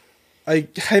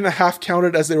kind of half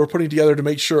counted as they were putting together to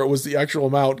make sure it was the actual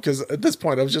amount, because at this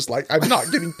point I was just like, I'm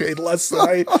not getting paid less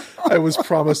than I was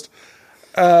promised.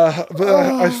 But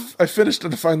I finished,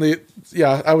 and finally,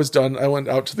 I was done. I went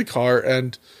out to the car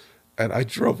and I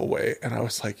drove away, and I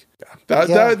was like,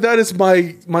 that is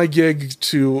my gig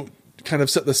to kind of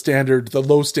set the standard, the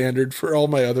low standard for all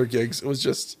my other gigs. It was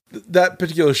just that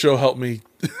particular show helped me,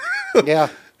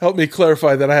 helped me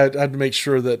clarify that I had to make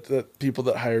sure that people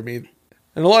that hire me.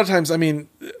 And a lot of times, I mean,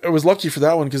 I was lucky for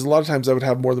that one, because a lot of times I would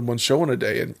have more than one show in a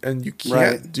day, and you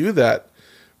can't do that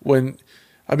when,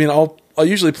 I mean, I'll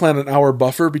usually plan an hour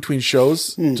buffer between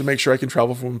shows to make sure I can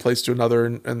travel from one place to another.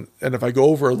 And if I go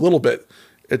over a little bit,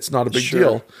 it's not a big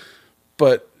deal.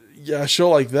 But a show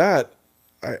like that,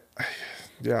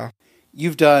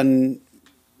 You've done,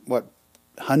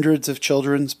 hundreds of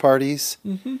children's parties?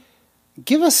 Mm-hmm.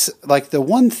 Give us, the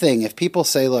one thing, if people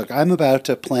say, look, I'm about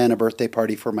to plan a birthday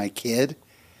party for my kid,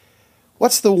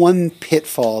 what's the one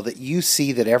pitfall that you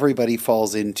see that everybody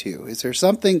falls into? Is there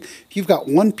something, if you've got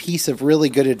one piece of really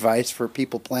good advice for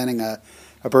people planning a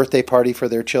birthday party for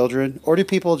their children, or do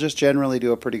people just generally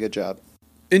do a pretty good job?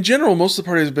 In general, most of the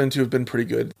parties I've been to have been pretty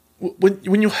good.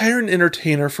 When you hire an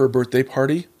entertainer for a birthday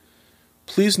party,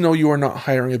 please know you are not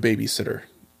hiring a babysitter.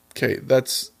 Okay,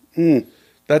 that's one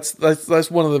of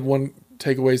the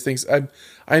takeaways things.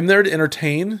 I'm there to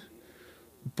entertain,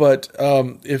 but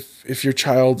if your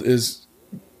child is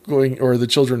going, or the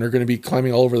children are going to be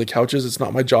climbing all over the couches, it's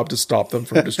not my job to stop them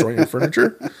from destroying your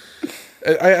furniture.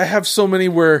 I have so many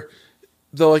where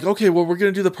they're like, okay, well, we're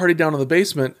going to do the party down in the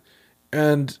basement,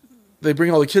 and they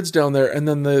bring all the kids down there, and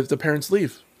then the parents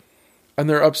leave, and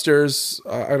they're upstairs.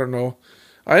 I don't know.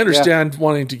 I understand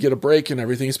wanting to get a break and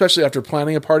everything, especially after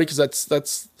planning a party, because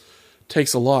that's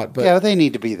takes a lot. But they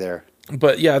need to be there.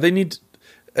 But they need.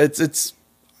 It's.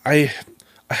 I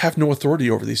have no authority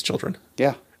over these children.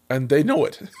 Yeah, and they know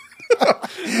it.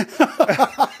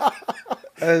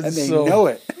 and they know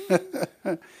it.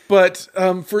 But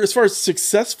for as far as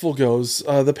successful goes,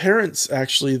 the parents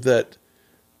actually that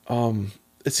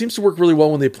it seems to work really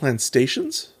well when they plan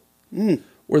stations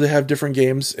where they have different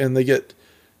games and they get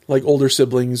like older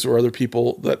siblings or other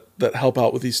people that help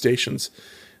out with these stations.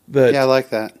 I like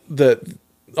that. That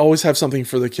always have something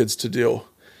for the kids to do.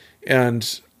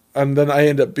 And then I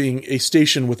end up being a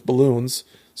station with balloons.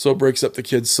 So it breaks up the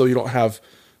kids so you don't have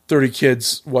 30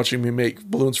 kids watching me make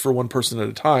balloons for one person at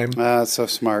a time. That's so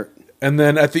smart. And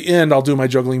then at the end, I'll do my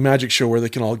juggling magic show where they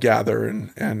can all gather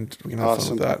and we can have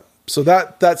fun with that. So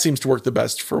that seems to work the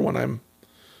best for when I'm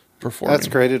performing. That's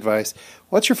great advice.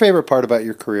 What's your favorite part about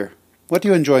your career? What do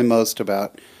you enjoy most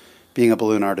about being a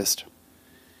balloon artist?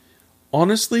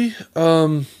 Honestly,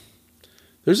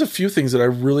 there's a few things that I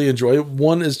really enjoy.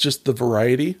 One is just the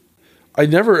variety. I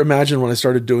never imagined when I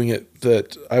started doing it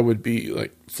that I would be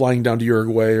like flying down to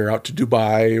Uruguay or out to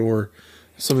Dubai or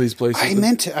some of these places.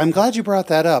 I'm glad you brought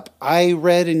that up. I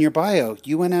read in your bio,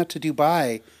 you went out to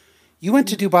Dubai. You went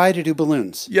to Dubai to do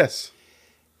balloons. Yes.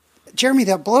 Jeremy,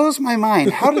 that blows my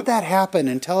mind. How did that happen?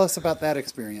 And tell us about that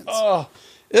experience. Oh,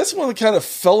 that's one that kind of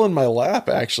fell in my lap,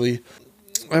 actually.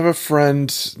 I have a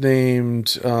friend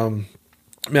named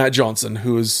Matt Johnson,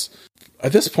 who is,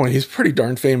 at this point, he's a pretty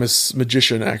darn famous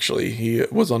magician, actually. He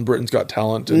was on Britain's Got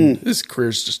Talent, and his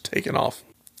career's just taken off.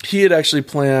 He had actually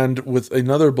planned with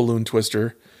another balloon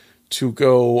twister to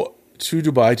go to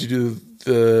Dubai to do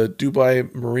the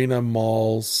Dubai Marina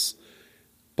Mall's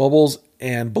Bubbles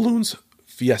and Balloons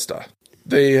Fiesta.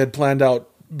 They had planned out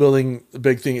building the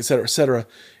big thing, et cetera, et cetera.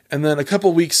 And then a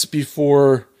couple weeks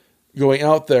before going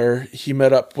out there, he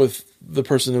met up with the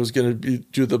person that was going to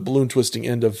do the balloon twisting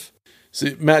end of...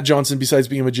 See, Matt Johnson, besides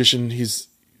being a magician, he's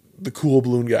the cool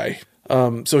balloon guy.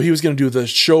 So he was going to do the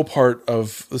show part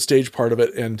of the stage part of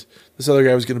it, and this other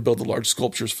guy was going to build the large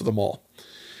sculptures for the mall.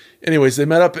 Anyways, they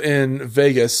met up in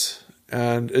Vegas,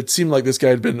 and it seemed like this guy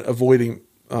had been avoiding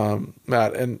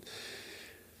Matt, and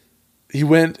he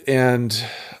went and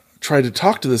tried to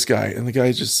talk to this guy, and the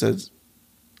guy just said,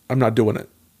 "I'm not doing it."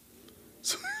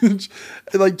 So,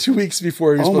 like 2 weeks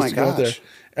before he was supposed to go out there.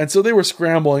 And so they were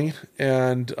scrambling,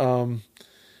 and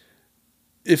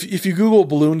if you Google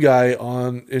balloon guy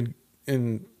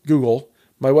in Google,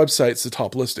 my website's the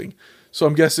top listing. So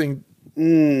I'm guessing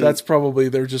that's probably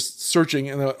they're just searching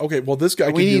and okay, well this guy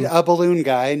we need a balloon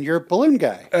guy, and you're a balloon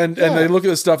guy. And they look at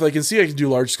the stuff, they can see I can do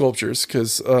large sculptures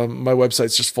because my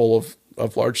website's just full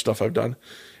of large stuff I've done.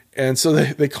 And so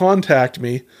they contact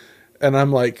me, and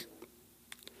I'm like,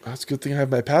 that's a good thing I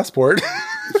have my passport.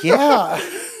 Yeah.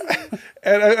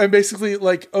 And I'm basically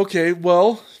like, okay,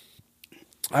 well,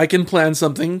 I can plan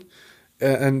something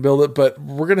and build it, but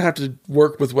we're going to have to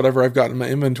work with whatever I've got in my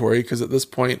inventory. Cause at this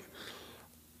point,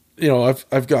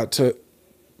 I've got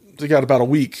about a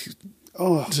week.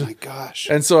 Oh my gosh.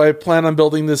 And so I plan on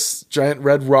building this giant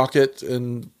red rocket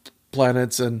and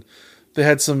planets, and they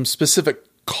had some specific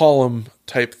column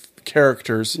type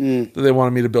characters that they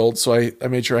wanted me to build. So I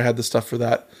made sure I had the stuff for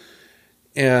that.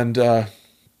 And,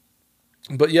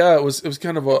 but yeah, it was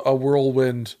kind of a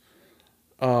whirlwind.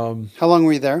 How long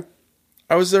were you there?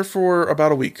 I was there for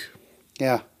about a week.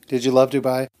 Yeah. Did you love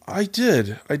Dubai? I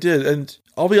did. And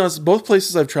I'll be honest, both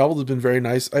places I've traveled have been very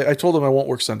nice. I told them I won't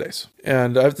work Sundays.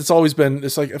 And it's always been,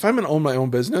 it's like, if I'm going to own my own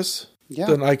business,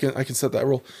 then I can set that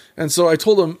rule. And so I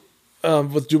told them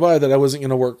with Dubai that I wasn't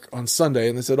going to work on Sunday.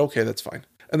 And they said, okay, that's fine.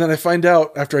 And then I find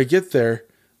out after I get there,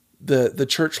 the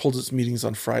church holds its meetings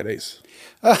on Fridays.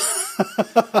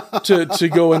 to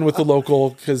go in with the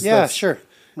local, because sure,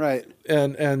 right,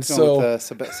 and so with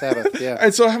Sabbath, yeah,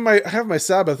 and so I have my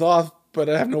Sabbath off, but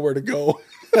I have nowhere to go.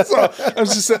 So I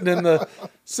was just sitting in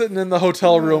the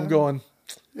hotel room, going,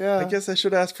 I guess I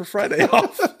should ask for Friday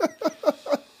off.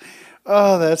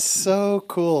 Oh, that's so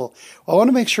cool. Well, I want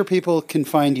to make sure people can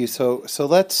find you. So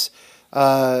let's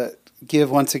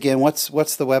give once again.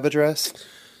 What's the web address?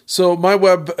 So my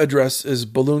web address is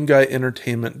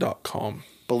balloonguyentertainment.com.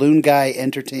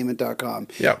 balloonguyentertainment.com.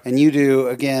 Yeah. And you do,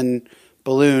 again,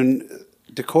 balloon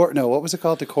decor. No, what was it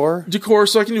called? Decor? Decor.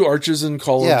 So I can do arches and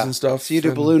columns and stuff. So you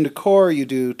do balloon decor, you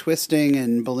do twisting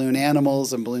and balloon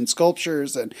animals and balloon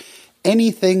sculptures and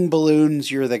anything balloons,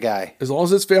 you're the guy. As long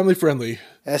as it's family friendly.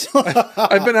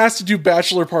 I've been asked to do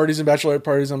bachelor parties and bachelorette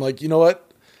parties. I'm like, you know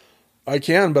what? I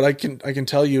can, but I can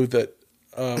tell you that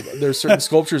there's certain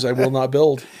sculptures I will not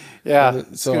build. Yeah,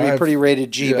 it's going to be pretty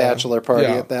rated G bachelor party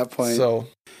at that point.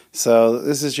 So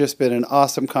this has just been an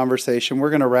awesome conversation. We're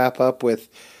going to wrap up with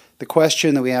the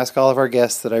question that we ask all of our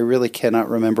guests that I really cannot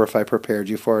remember if I prepared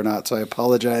you for or not. So I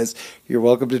apologize. You're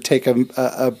welcome to take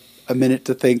a minute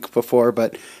to think before.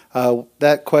 But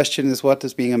that question is, what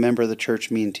does being a member of the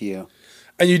church mean to you?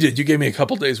 And you did. You gave me a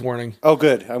couple days warning. Oh,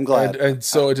 good. I'm glad. And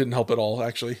so it didn't help at all,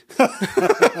 actually.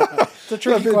 It's a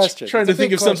tricky question. Trying to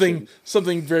think of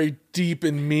something very deep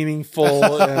and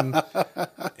meaningful,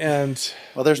 and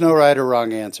well, there's no right or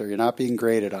wrong answer. You're not being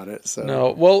graded on it. So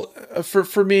no. Well,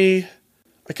 for me,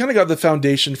 I kind of got the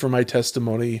foundation for my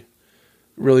testimony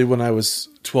really when I was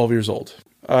 12 years old.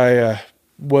 I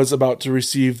was about to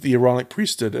receive the Aaronic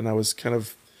priesthood, and I was kind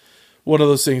of one of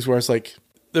those things where I was like,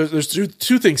 there's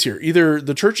two things here. Either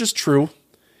the church is true,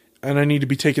 and I need to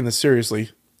be taking this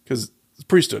seriously because it's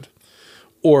priesthood,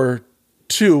 or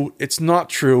two, it's not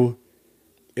true,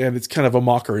 and it's kind of a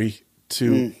mockery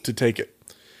to take it.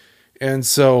 And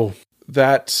so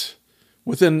that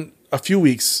within a few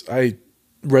weeks, I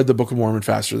read the Book of Mormon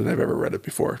faster than I've ever read it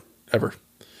before, ever.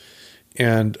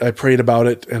 And I prayed about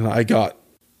it, and I got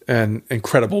an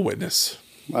incredible witness.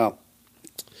 Wow.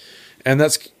 And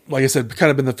that's, like I said, kind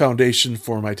of been the foundation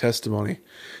for my testimony.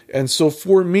 And so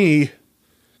for me,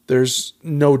 there's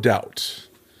no doubt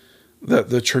that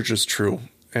the church is true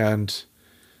and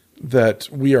that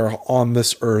we are on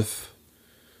this earth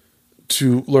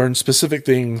to learn specific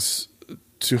things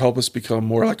to help us become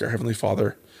more like our Heavenly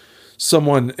Father.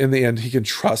 Someone, in the end, He can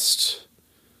trust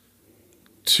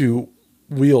to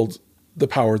wield the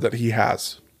power that He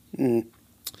has. Mm.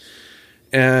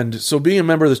 And so being a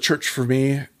member of the church for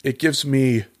me, it gives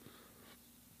me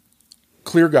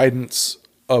clear guidance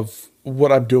of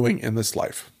what I'm doing in this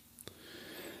life.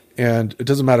 And it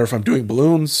doesn't matter if I'm doing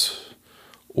balloons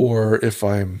or if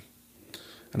I'm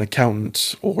an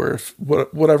accountant or if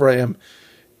whatever I am,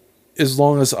 as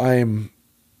long as I'm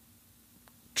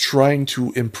trying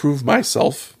to improve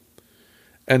myself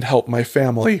and help my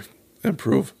family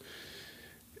improve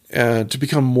and to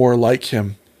become more like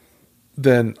Him,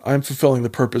 then I'm fulfilling the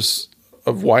purpose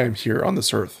of why I'm here on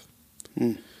this earth.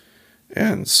 Mm.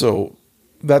 And so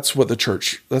that's what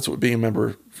being a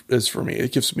member is for me.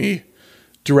 It gives me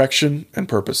direction and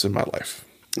purpose in my life.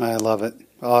 I love it.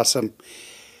 Awesome.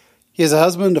 He is a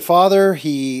husband, a father.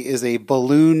 He is a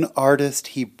balloon artist.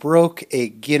 He broke a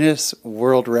Guinness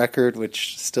World Record,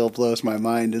 which still blows my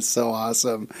mind. It's so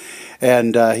awesome.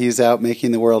 And he's out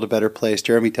making the world a better place.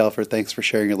 Jeremy Telford, thanks for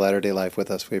sharing your Latter-day Life with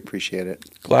us. We appreciate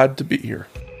it. Glad to be here.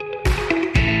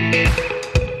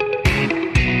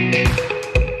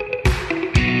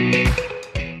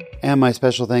 And my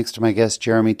special thanks to my guest,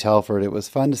 Jeremy Telford. It was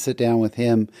fun to sit down with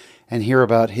him and hear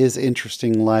about his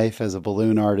interesting life as a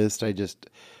balloon artist. I just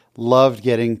loved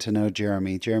getting to know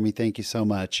Jeremy. Jeremy, thank you so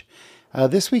much.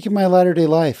 This week in my Latter-day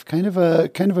Life, kind of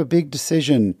a big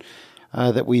decision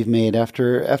that we've made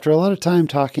after a lot of time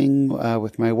talking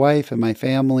with my wife and my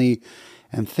family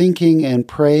and thinking and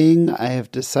praying. I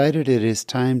have decided it is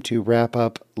time to wrap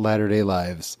up Latter-day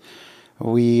Lives.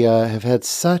 We have had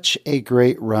such a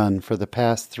great run for the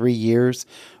past 3 years,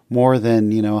 more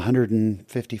than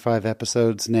 155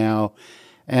 episodes now.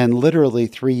 And literally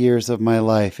 3 years of my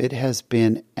life. It has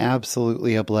been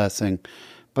absolutely a blessing.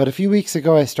 But a few weeks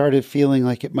ago, I started feeling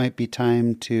like it might be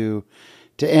time to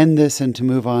end this and to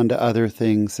move on to other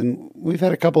things. And we've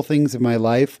had a couple things in my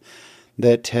life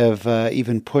that have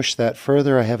even pushed that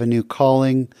further. I have a new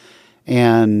calling,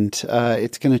 and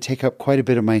it's going to take up quite a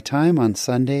bit of my time on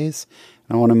Sundays.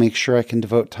 I want to make sure I can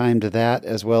devote time to that,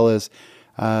 as well as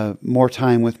more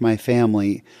time with my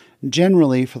family.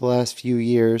 Generally, for the last few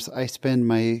years, I spend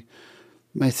my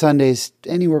Sundays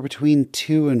anywhere between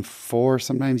 2 and 4,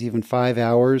 sometimes even 5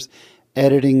 hours,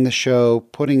 editing the show,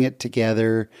 putting it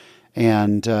together,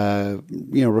 and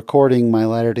recording my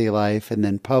Latter-day Life and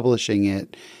then publishing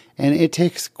it. And it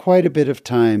takes quite a bit of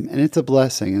time, and it's a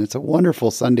blessing, and it's a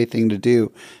wonderful Sunday thing to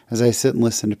do as I sit and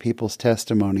listen to people's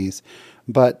testimonies.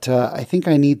 But I think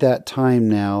I need that time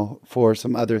now for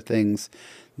some other things.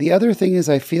 The other thing is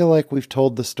I feel like we've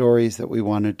told the stories that we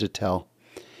wanted to tell.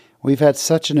 We've had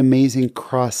such an amazing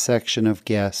cross-section of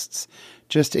guests,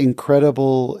 just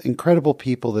incredible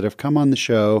people that have come on the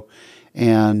show,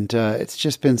 and it's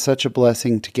just been such a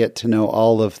blessing to get to know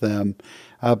all of them.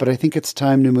 But I think it's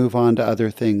time to move on to other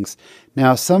things.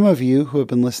 Now, some of you who have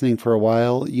been listening for a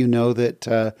while, you know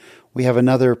that we have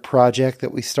another project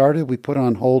that we started. We put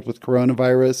on hold with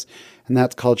coronavirus, and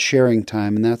that's called Sharing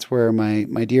Time. And that's where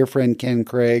my dear friend Ken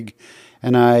Craig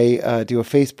and I do a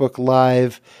Facebook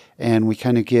Live, and we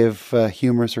kind of give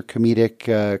humorous or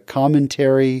comedic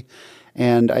commentary.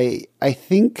 And I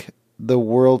think the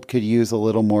world could use a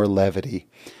little more levity.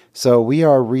 So we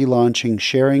are relaunching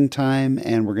Sharing Time,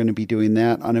 and we're going to be doing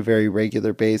that on a very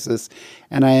regular basis.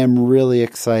 And I am really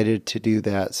excited to do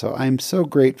that. So I'm so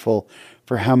grateful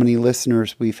for how many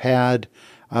listeners we've had.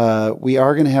 We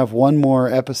are going to have one more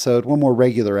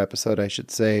regular episode, I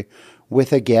should say,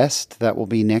 with a guest. That will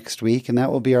be next week, and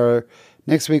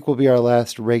next week will be our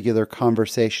last regular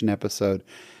conversation episode.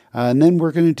 And then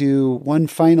we're going to do one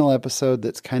final episode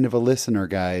that's kind of a listener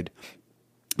guide.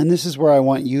 And this is where I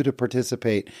want you to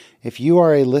participate. If you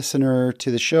are a listener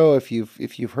to the show, if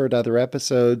you've heard other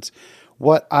episodes,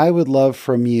 what I would love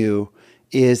from you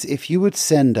is if you would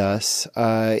send us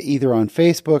either on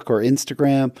Facebook or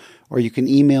Instagram, or you can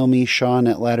email me,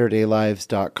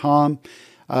 Sean@latterdaylives.com,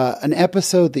 an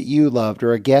episode that you loved,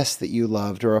 or a guest that you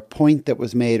loved, or a point that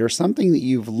was made, or something that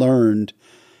you've learned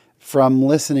from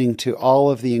listening to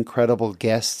all of the incredible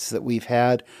guests that we've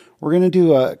had. We're going to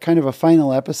do a kind of a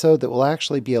final episode that will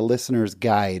actually be a listener's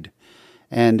guide.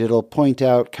 And it'll point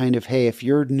out kind of, hey, if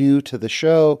you're new to the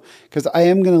show, because I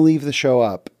am going to leave the show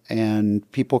up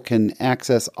and people can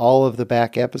access all of the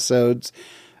back episodes.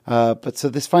 But so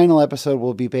this final episode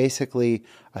will be basically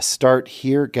a start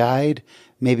here guide,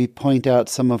 maybe point out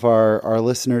some of our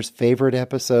listeners' favorite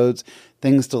episodes,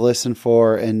 things to listen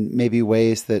for, and maybe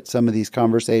ways that some of these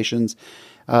conversations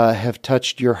have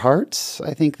touched your hearts.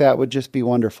 I think that would just be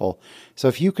wonderful. So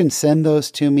if you can send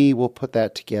those to me, we'll put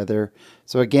that together.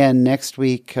 So again, next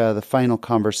week, the final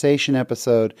conversation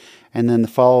episode, and then the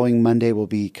following Monday will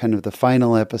be kind of the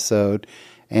final episode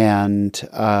and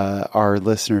our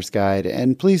listener's guide.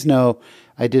 And please know,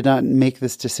 I did not make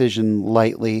this decision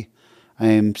lightly. I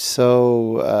am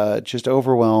so just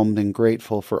overwhelmed and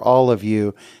grateful for all of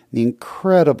you, the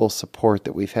incredible support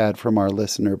that we've had from our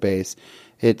listener base.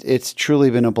 It's truly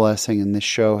been a blessing, and this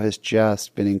show has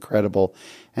just been incredible.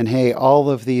 And hey, all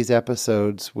of these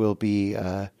episodes will be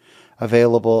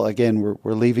available. Again,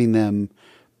 we're leaving them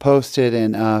posted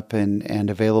and up and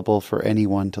available for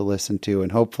anyone to listen to.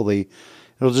 And hopefully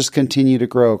it'll just continue to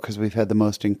grow because we've had the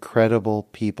most incredible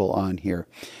people on here.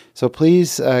 So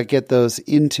please get those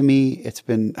into me. It's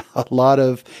been a lot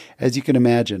of, as you can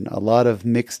imagine, a lot of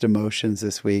mixed emotions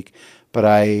this week. But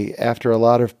after a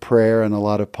lot of prayer and a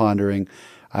lot of pondering,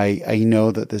 I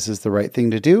know that this is the right thing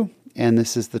to do, and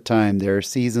this is the time. There are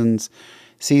seasons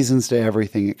to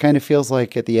everything. It kind of feels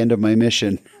like at the end of my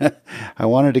mission, I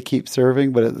wanted to keep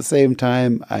serving, but at the same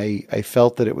time, I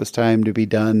felt that it was time to be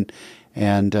done,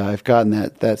 and I've gotten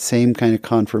that same kind of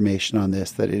confirmation on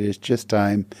this, that it is just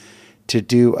time to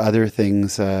do other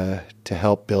things to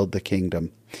help build the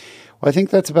kingdom. Well, I think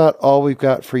that's about all we've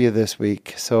got for you this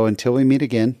week. So until we meet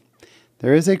again,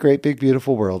 there is a great, big,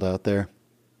 beautiful world out there.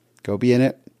 Go be in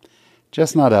it,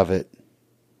 just not of it.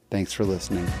 Thanks for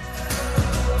listening.